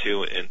saw that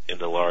too in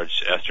the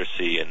large ester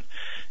C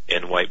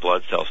and white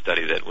blood cell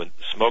study, that when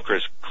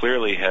smokers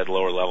clearly had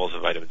lower levels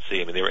of vitamin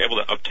C, I mean, they were able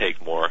to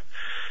uptake more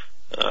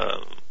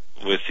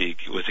with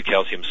the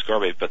calcium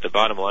ascorbate, but the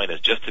bottom line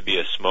is just to be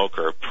a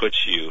smoker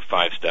puts you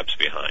 5 steps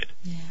behind.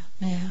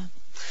 Yeah.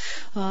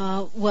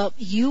 Well,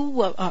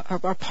 you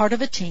are part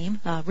of a team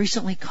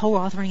recently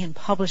co-authoring and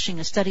publishing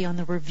a study on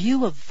the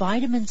review of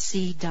vitamin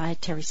C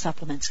dietary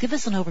supplements. Give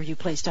us an overview,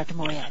 please, Dr.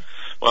 Moyad.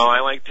 Well, I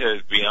like to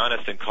be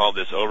honest and call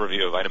this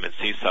overview of vitamin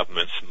C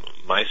supplements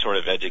my sort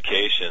of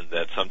education,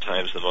 that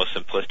sometimes the most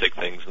simplistic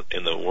things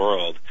in the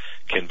world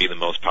can be the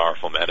most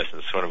powerful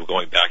medicine. Sort of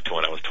going back to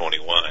when I was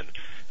 21.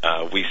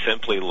 We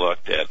simply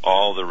looked at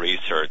all the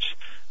research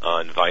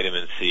on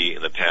vitamin C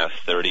in the past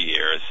 30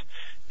 years,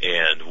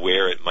 and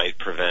where it might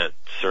prevent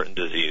certain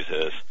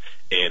diseases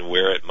and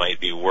where it might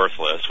be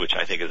worthless, which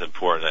I think is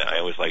important. I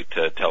always like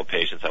to tell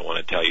patients, I want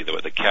to tell you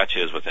what the catch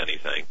is with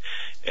anything,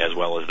 as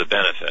well as the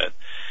benefit.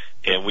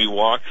 And we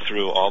walk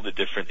through all the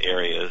different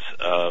areas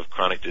of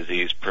chronic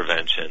disease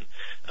prevention,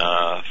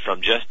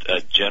 from just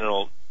a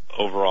general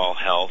overall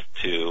health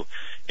to,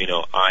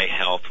 eye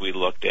health we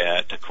looked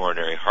at, to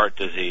coronary heart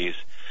disease,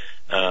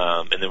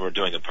 and then we're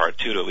doing a part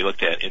 2 to it. We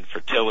looked at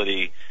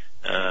infertility.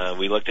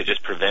 We looked at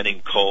just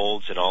preventing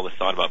colds and all the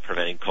thought about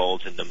preventing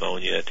colds and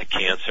pneumonia to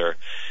cancer.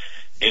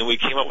 And we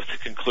came up with the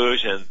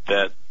conclusion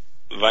that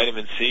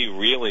vitamin C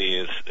really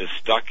is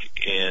stuck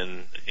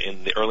in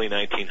the early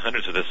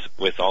 1900s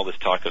with all this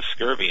talk of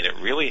scurvy, and it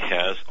really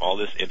has all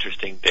this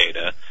interesting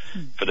data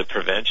for the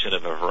prevention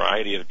of a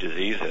variety of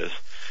diseases,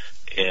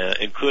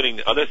 including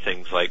other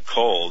things like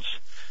colds,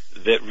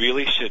 that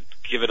really should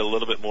give it a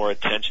little bit more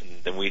attention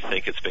than we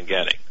think it's been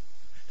getting.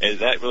 And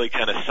that really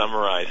kind of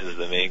summarizes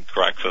the main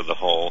crux of the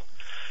whole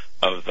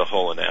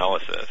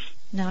analysis.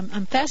 Now,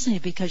 I'm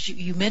fascinated because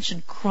you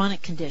mentioned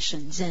chronic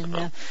conditions,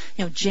 and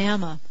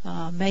JAMA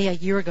May a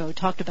year ago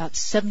talked about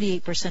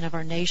 78% of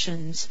our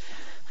nation's,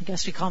 I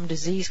guess we call them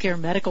disease care,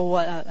 medical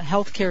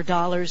health care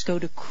dollars go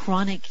to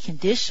chronic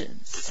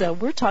conditions. So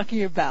we're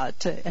talking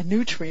about a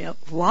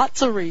nutrient,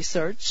 lots of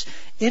research,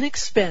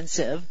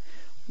 inexpensive,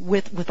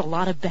 with a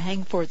lot of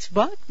bang for its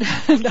buck,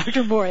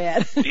 Dr.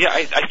 Moyad. Yeah,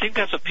 I think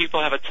that's what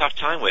people have a tough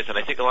time with, and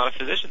I think a lot of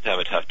physicians have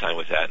a tough time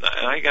with that.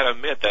 And I got to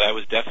admit that I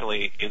was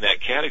definitely in that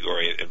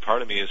category, and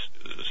part of me is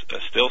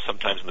still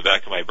sometimes in the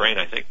back of my brain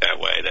I think that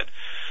way, that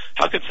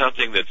how could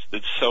something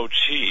that's so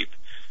cheap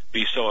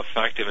be so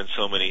effective in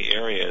so many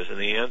areas? And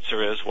the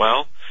answer is,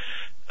 well,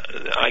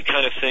 I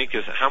kind of think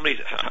is how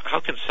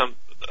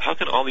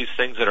can all these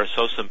things that are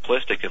so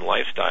simplistic in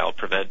lifestyle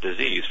prevent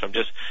disease, from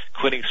just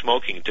quitting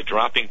smoking to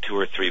dropping 2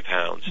 or 3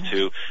 pounds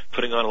to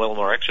putting on a little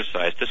more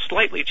exercise to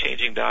slightly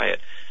changing diet.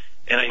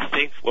 And I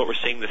think what we're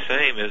seeing the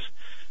same is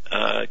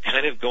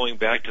kind of going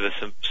back to the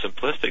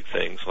simplistic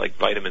things like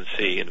vitamin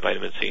C, and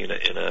vitamin C in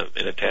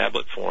a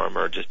tablet form,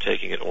 or just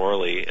taking it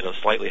orally in a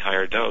slightly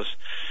higher dose,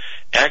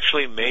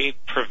 actually may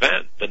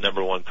prevent the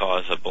number one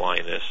cause of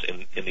blindness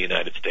in the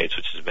United States,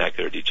 which is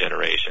macular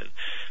degeneration.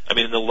 I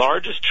mean, in the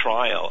largest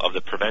trial of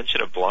the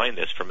prevention of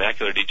blindness for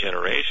macular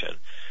degeneration,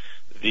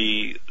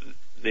 the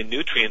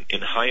nutrient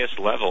in highest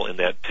level in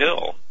that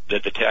pill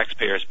that the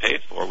taxpayers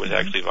paid for was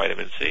actually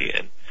vitamin C.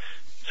 And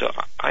so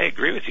I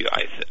agree with you.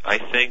 I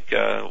think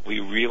we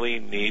really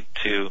need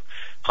to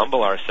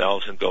humble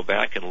ourselves and go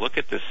back and look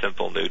at this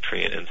simple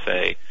nutrient and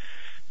say,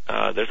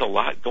 there's a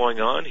lot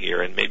going on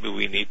here, and maybe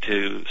we need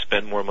to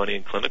spend more money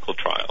in clinical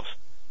trials.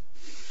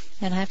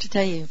 And I have to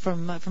tell you,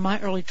 from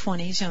my early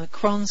 20s, a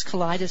Crohn's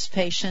colitis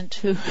patient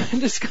who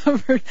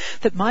discovered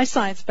that my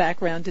science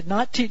background did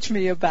not teach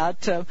me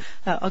about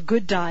a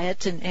good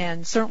diet,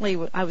 and certainly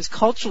I was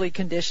culturally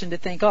conditioned to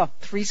think,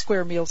 3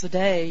 square meals a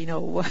day,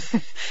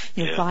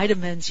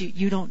 vitamins,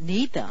 you don't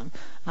need them.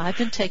 I've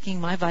been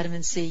taking my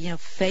vitamin C,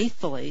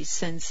 faithfully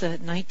since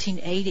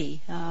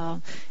 1980,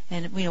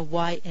 and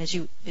why, as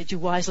you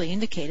wisely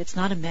indicate, it's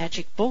not a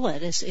magic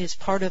bullet. It's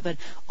part of an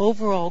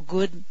overall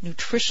good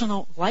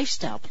nutritional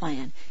lifestyle plan.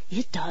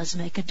 It does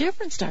make a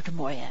difference, Dr.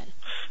 Moyad.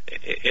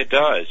 It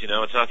does.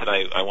 It's not that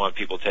I want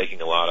people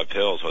taking a lot of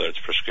pills, whether it's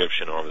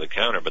prescription or over the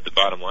counter, but the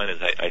bottom line is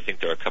I think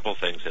there are a couple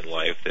things in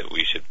life that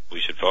we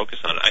should focus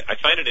on. I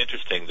find it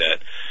interesting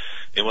that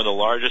in one of the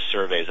largest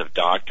surveys of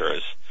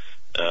doctors,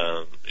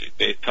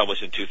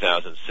 published in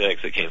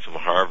 2006, it came from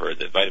Harvard,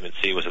 that vitamin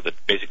C was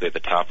basically at the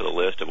top of the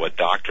list of what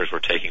doctors were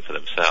taking for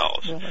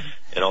themselves. Really?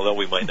 And although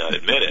we might not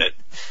admit it,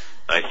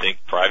 I think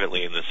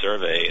privately in the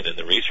survey and in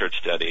the research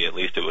study, at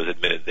least it was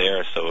admitted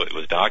there, so it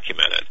was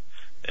documented.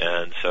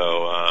 And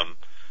so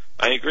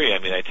I agree. I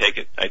mean, I take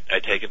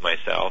it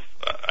myself.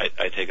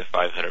 I take a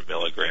 500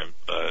 milligram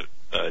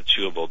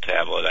chewable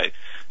tablet.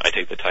 I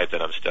take the type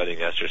that I'm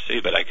studying, ester C.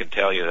 But I can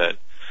tell you that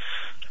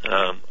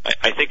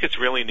I think it's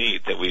really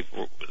neat that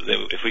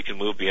if we can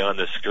move beyond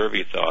this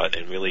scurvy thought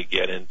and really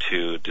get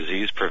into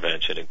disease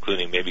prevention,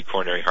 including maybe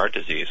coronary heart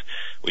disease.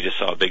 We just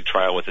saw a big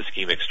trial with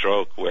ischemic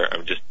stroke, where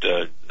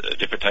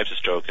different types of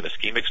stroke, and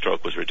ischemic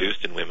stroke was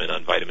reduced in women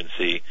on vitamin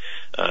C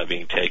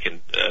being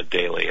taken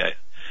daily.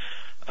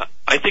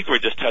 I think we're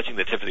just touching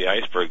the tip of the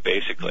iceberg,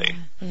 basically.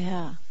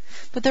 Yeah.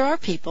 But there are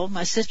people,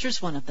 my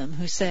sister's one of them,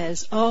 who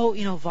says,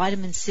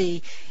 vitamin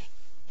C,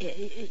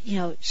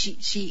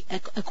 she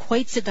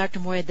equates it, Dr.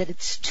 Moyad, that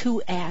it's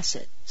too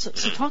acid. So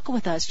talk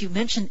with us. You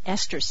mentioned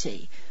ester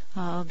C,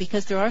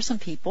 because there are some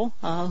people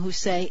who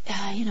say,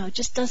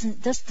 this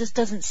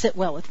doesn't sit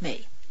well with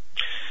me.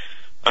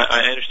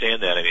 I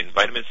understand that. I mean,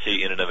 vitamin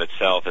C in and of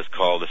itself is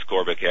called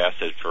ascorbic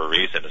acid for a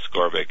reason,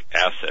 ascorbic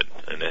acid,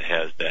 and it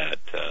has that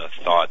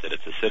thought that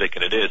it's acidic,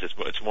 and it is.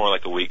 It's more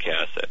like a weak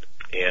acid.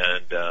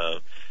 And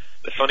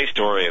the funny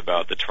story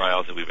about the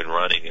trials that we've been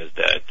running is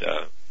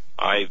that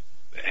I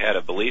had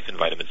a belief in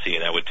vitamin C,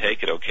 and I would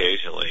take it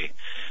occasionally.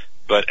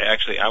 But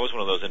actually, I was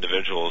one of those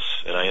individuals,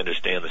 and I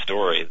understand the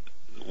story,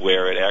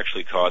 where it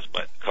actually caused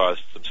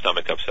some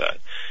stomach upset.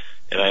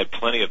 And I had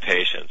plenty of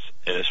patients,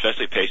 and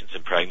especially patients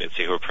in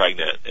pregnancy who were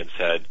pregnant and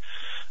said,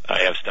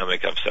 I have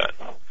stomach upset.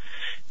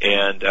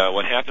 And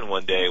what happened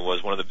one day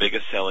was one of the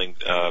biggest selling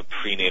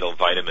prenatal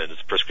vitamins,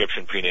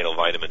 prescription prenatal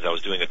vitamins. I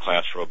was doing a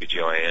class for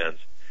OBGYNs,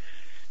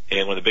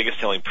 and one of the biggest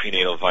selling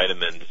prenatal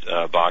vitamins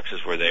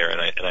boxes were there.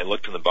 And I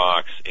looked in the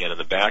box, and in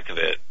the back of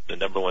it, the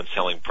number one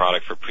selling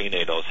product for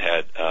prenatals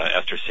had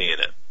ester C in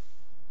it.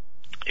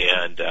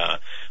 And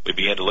we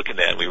began to look at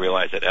that, and we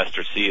realized that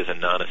ester C is a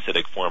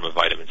non-acidic form of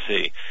vitamin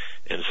C.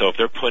 And so if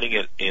they're putting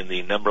it in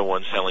the number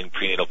one selling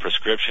prenatal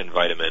prescription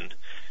vitamin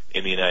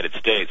in the United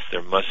States,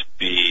 there must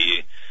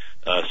be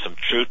some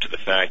truth to the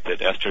fact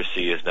that ester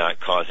C is not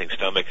causing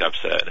stomach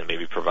upset and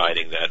maybe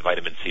providing that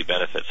vitamin C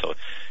benefit. So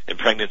in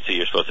pregnancy,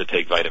 you're supposed to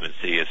take vitamin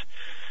C,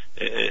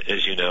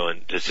 as you know,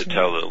 and just to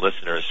tell the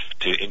listeners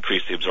to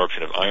increase the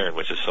absorption of iron,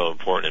 which is so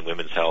important in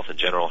women's health and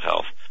general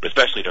health, but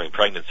especially during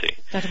pregnancy.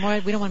 Dr.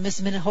 Moyad, we don't want to miss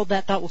a minute. Hold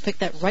that thought. We'll pick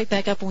that right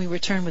back up when we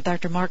return with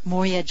Dr. Mark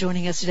Moyad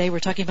joining us today. We're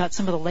talking about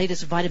some of the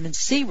latest vitamin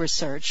C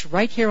research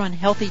right here on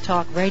Healthy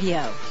Talk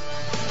Radio.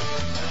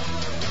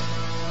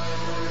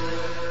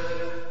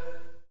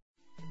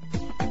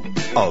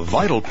 A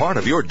vital part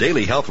of your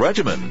daily health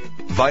regimen.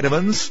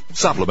 Vitamins,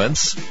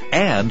 supplements,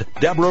 and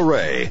Deborah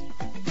Ray.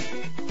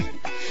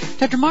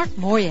 Dr. Mark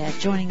Moyad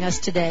joining us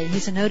today.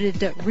 He's a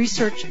noted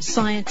research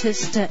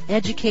scientist,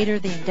 educator,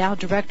 the endowed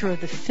director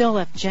of the Phil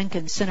F.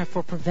 Jenkins Center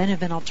for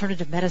Preventive and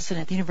Alternative Medicine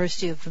at the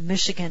University of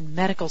Michigan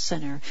Medical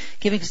Center,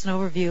 giving us an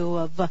overview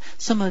of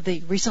some of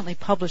the recently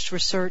published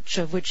research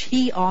of which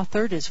he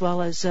authored, as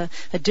well as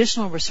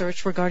additional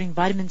research regarding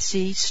vitamin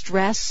C,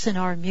 stress in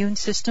our immune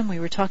system. We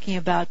were talking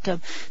about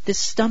this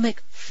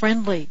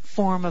stomach-friendly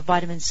form of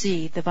vitamin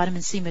C, the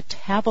vitamin C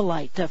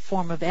metabolite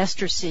form of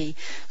ester C,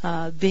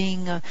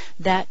 being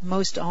that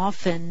most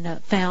often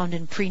found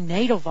in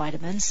prenatal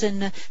vitamins.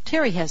 And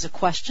Terry has a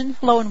question.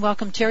 Hello and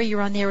welcome, Terry.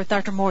 You're on the air with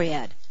Dr.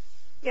 Moyad.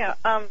 Yeah,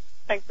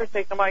 thanks for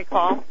taking my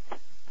call.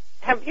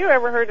 Have you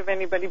ever heard of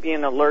anybody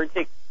being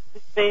allergic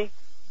to C?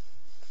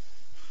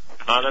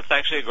 That's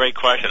actually a great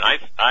question.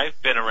 I've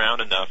been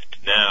around enough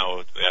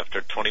now,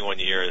 after 21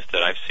 years,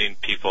 that I've seen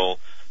people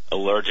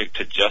allergic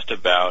to just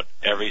about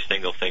every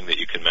single thing that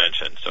you can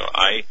mention. So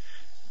I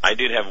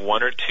did have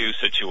one or two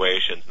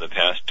situations in the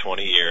past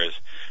 20 years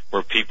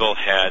where people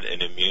had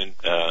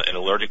an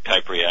allergic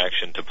type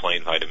reaction to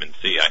plain vitamin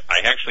C.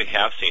 I actually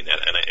have seen that,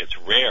 and it's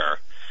rare,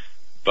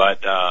 but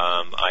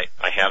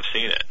I have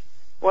seen it.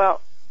 Well,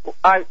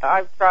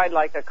 I've tried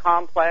like a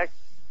complex,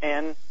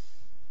 and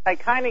I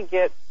kind of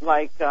get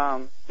like,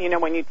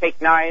 when you take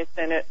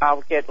niacin,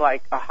 I'll get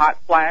like a hot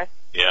flash.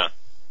 Yeah.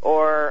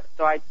 So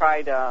I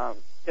tried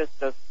just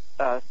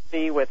a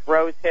C with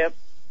rose hips,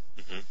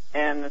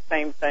 and the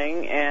same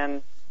thing,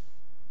 and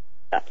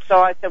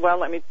so I said, well,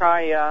 let me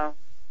try.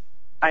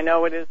 I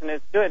know it isn't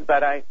as good,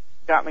 but I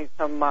got me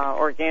some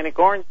organic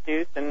orange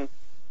juice, and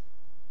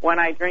when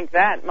I drink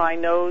that, my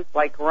nose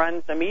like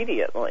runs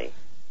immediately.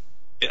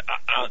 Yeah,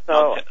 I'll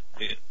tell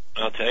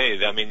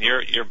you. I mean,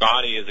 your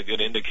body is a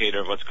good indicator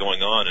of what's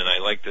going on, and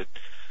I like to.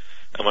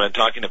 And when I'm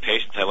talking to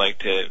patients, I like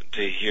to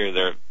hear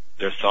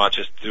their thoughts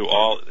just through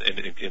all.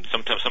 And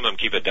sometimes some of them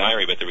keep a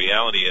diary, but the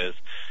reality is,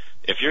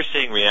 if you're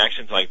seeing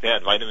reactions like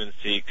that, vitamin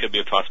C could be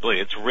a possibility.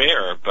 It's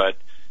rare, but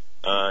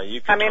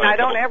you can. I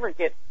don't ever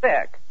get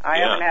sick. I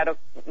haven't had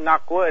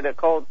a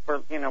cold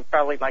for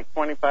probably like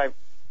 25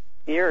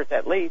 years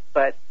at least.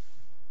 But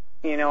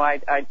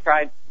I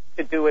tried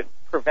to do it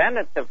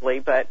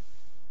preventatively, but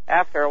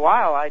after a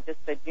while, I just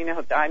said,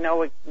 I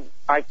know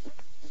I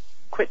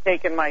quit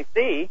taking my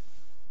C,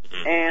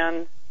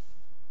 and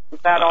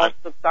that all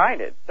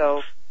subsided.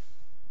 So.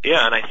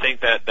 Yeah, and I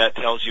think that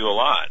tells you a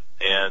lot.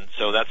 And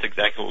so that's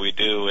exactly what we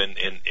do in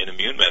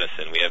immune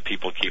medicine. We have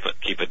people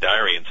keep a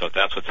diary, and so if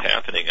that's what's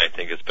happening, I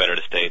think it's better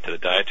to stay to the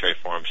dietary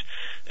forms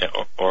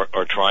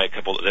or try a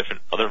couple of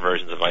different other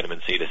versions of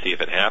vitamin C to see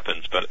if it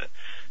happens. But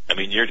I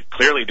mean, you're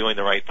clearly doing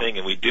the right thing,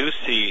 and we do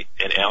see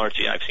an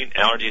allergy. I've seen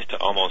allergies to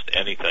almost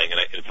anything,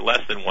 and it's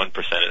less than 1%.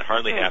 It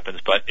hardly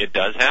happens, but it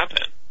does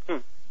happen.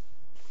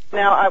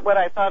 Now, what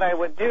I thought I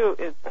would do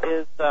is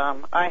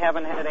I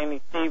haven't had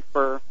any tea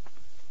for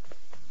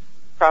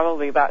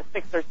probably about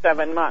 6 or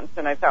 7 months,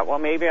 and I thought, well,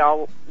 maybe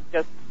I'll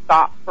just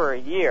stop for a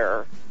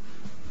year,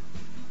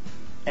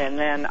 and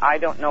then I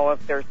don't know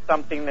if there's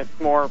something that's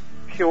more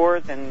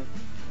pure than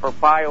or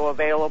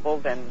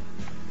bioavailable than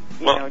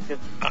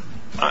just.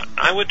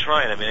 I would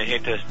try it. I mean, I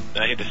hate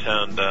to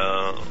sound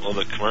a little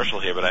bit commercial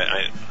here, but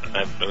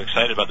I'm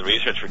excited about the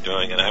research we're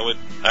doing, and I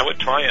would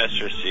try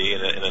Ester C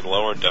in a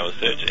lower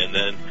dosage, and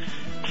then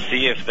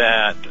see if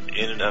that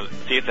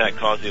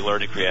caused the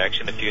allergic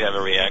reaction. If you have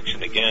a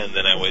reaction again,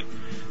 then I would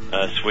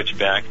switch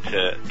back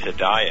to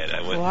diet.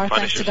 I would our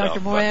punish thanks to yourself.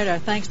 Dr. Moyad. Our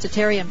thanks to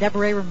Terry. I'm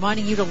Deborah,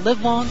 reminding you to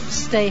live long,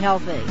 stay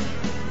healthy.